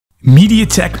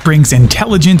MediaTek brings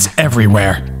intelligence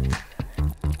everywhere.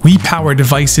 We power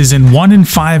devices in 1 in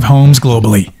 5 homes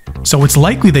globally, so it's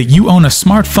likely that you own a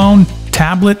smartphone,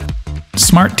 tablet,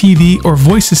 smart TV, or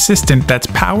voice assistant that's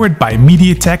powered by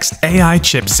MediaTek's AI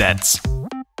chipsets.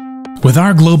 With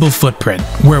our global footprint,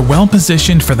 we're well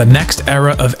positioned for the next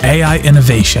era of AI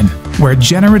innovation, where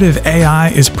generative AI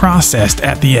is processed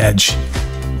at the edge.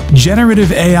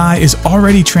 Generative AI is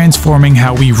already transforming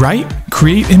how we write,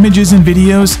 create images and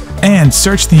videos, and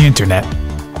search the internet.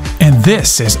 And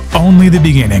this is only the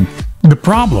beginning. The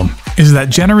problem is that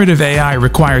generative AI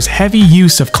requires heavy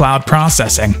use of cloud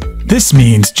processing. This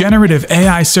means generative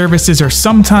AI services are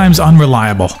sometimes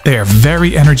unreliable, they are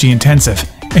very energy intensive,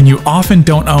 and you often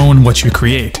don't own what you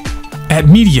create. At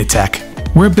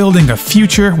MediaTek, we're building a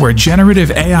future where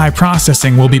generative AI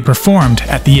processing will be performed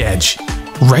at the edge,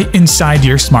 right inside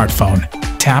your smartphone,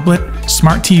 tablet,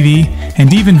 smart TV,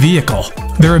 and even vehicle.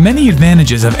 There are many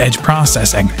advantages of edge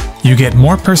processing. You get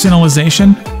more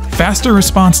personalization, faster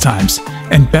response times,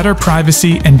 and better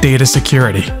privacy and data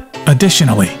security.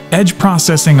 Additionally, edge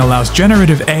processing allows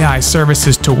generative AI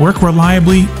services to work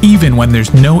reliably even when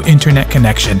there's no internet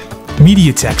connection.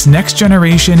 MediaTek's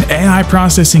next-generation AI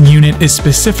processing unit is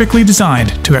specifically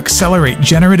designed to accelerate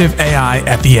generative AI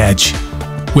at the edge.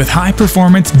 With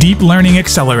high-performance deep learning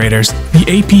accelerators, the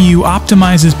APU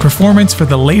optimizes performance for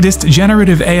the latest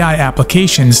generative AI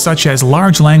applications such as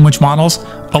large language models,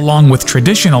 along with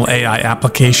traditional AI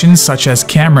applications such as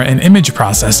camera and image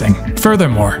processing.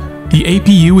 Furthermore, the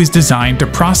APU is designed to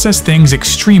process things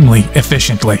extremely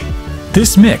efficiently.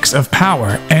 This mix of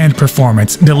power and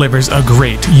performance delivers a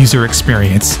great user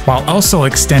experience, while also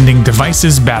extending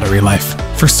devices' battery life.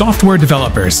 For software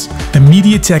developers, the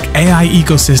MediaTek AI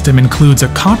ecosystem includes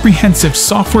a comprehensive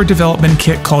software development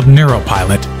kit called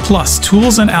NeuroPilot, plus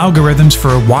tools and algorithms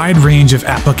for a wide range of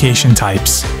application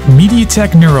types. MediaTek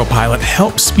NeuroPilot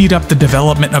helps speed up the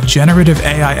development of generative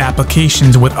AI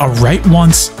applications with a write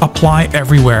once, apply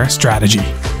everywhere strategy.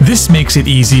 This makes it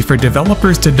easy for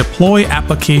developers to deploy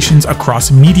applications across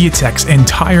MediaTek's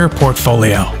entire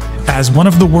portfolio. As one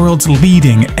of the world's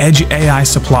leading Edge AI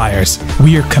suppliers,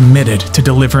 we are committed to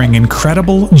delivering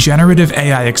incredible generative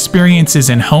AI experiences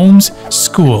in homes,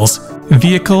 schools,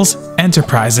 vehicles,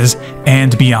 enterprises,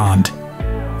 and beyond.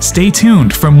 Stay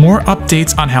tuned for more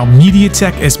updates on how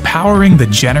MediaTek is powering the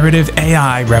generative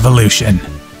AI revolution.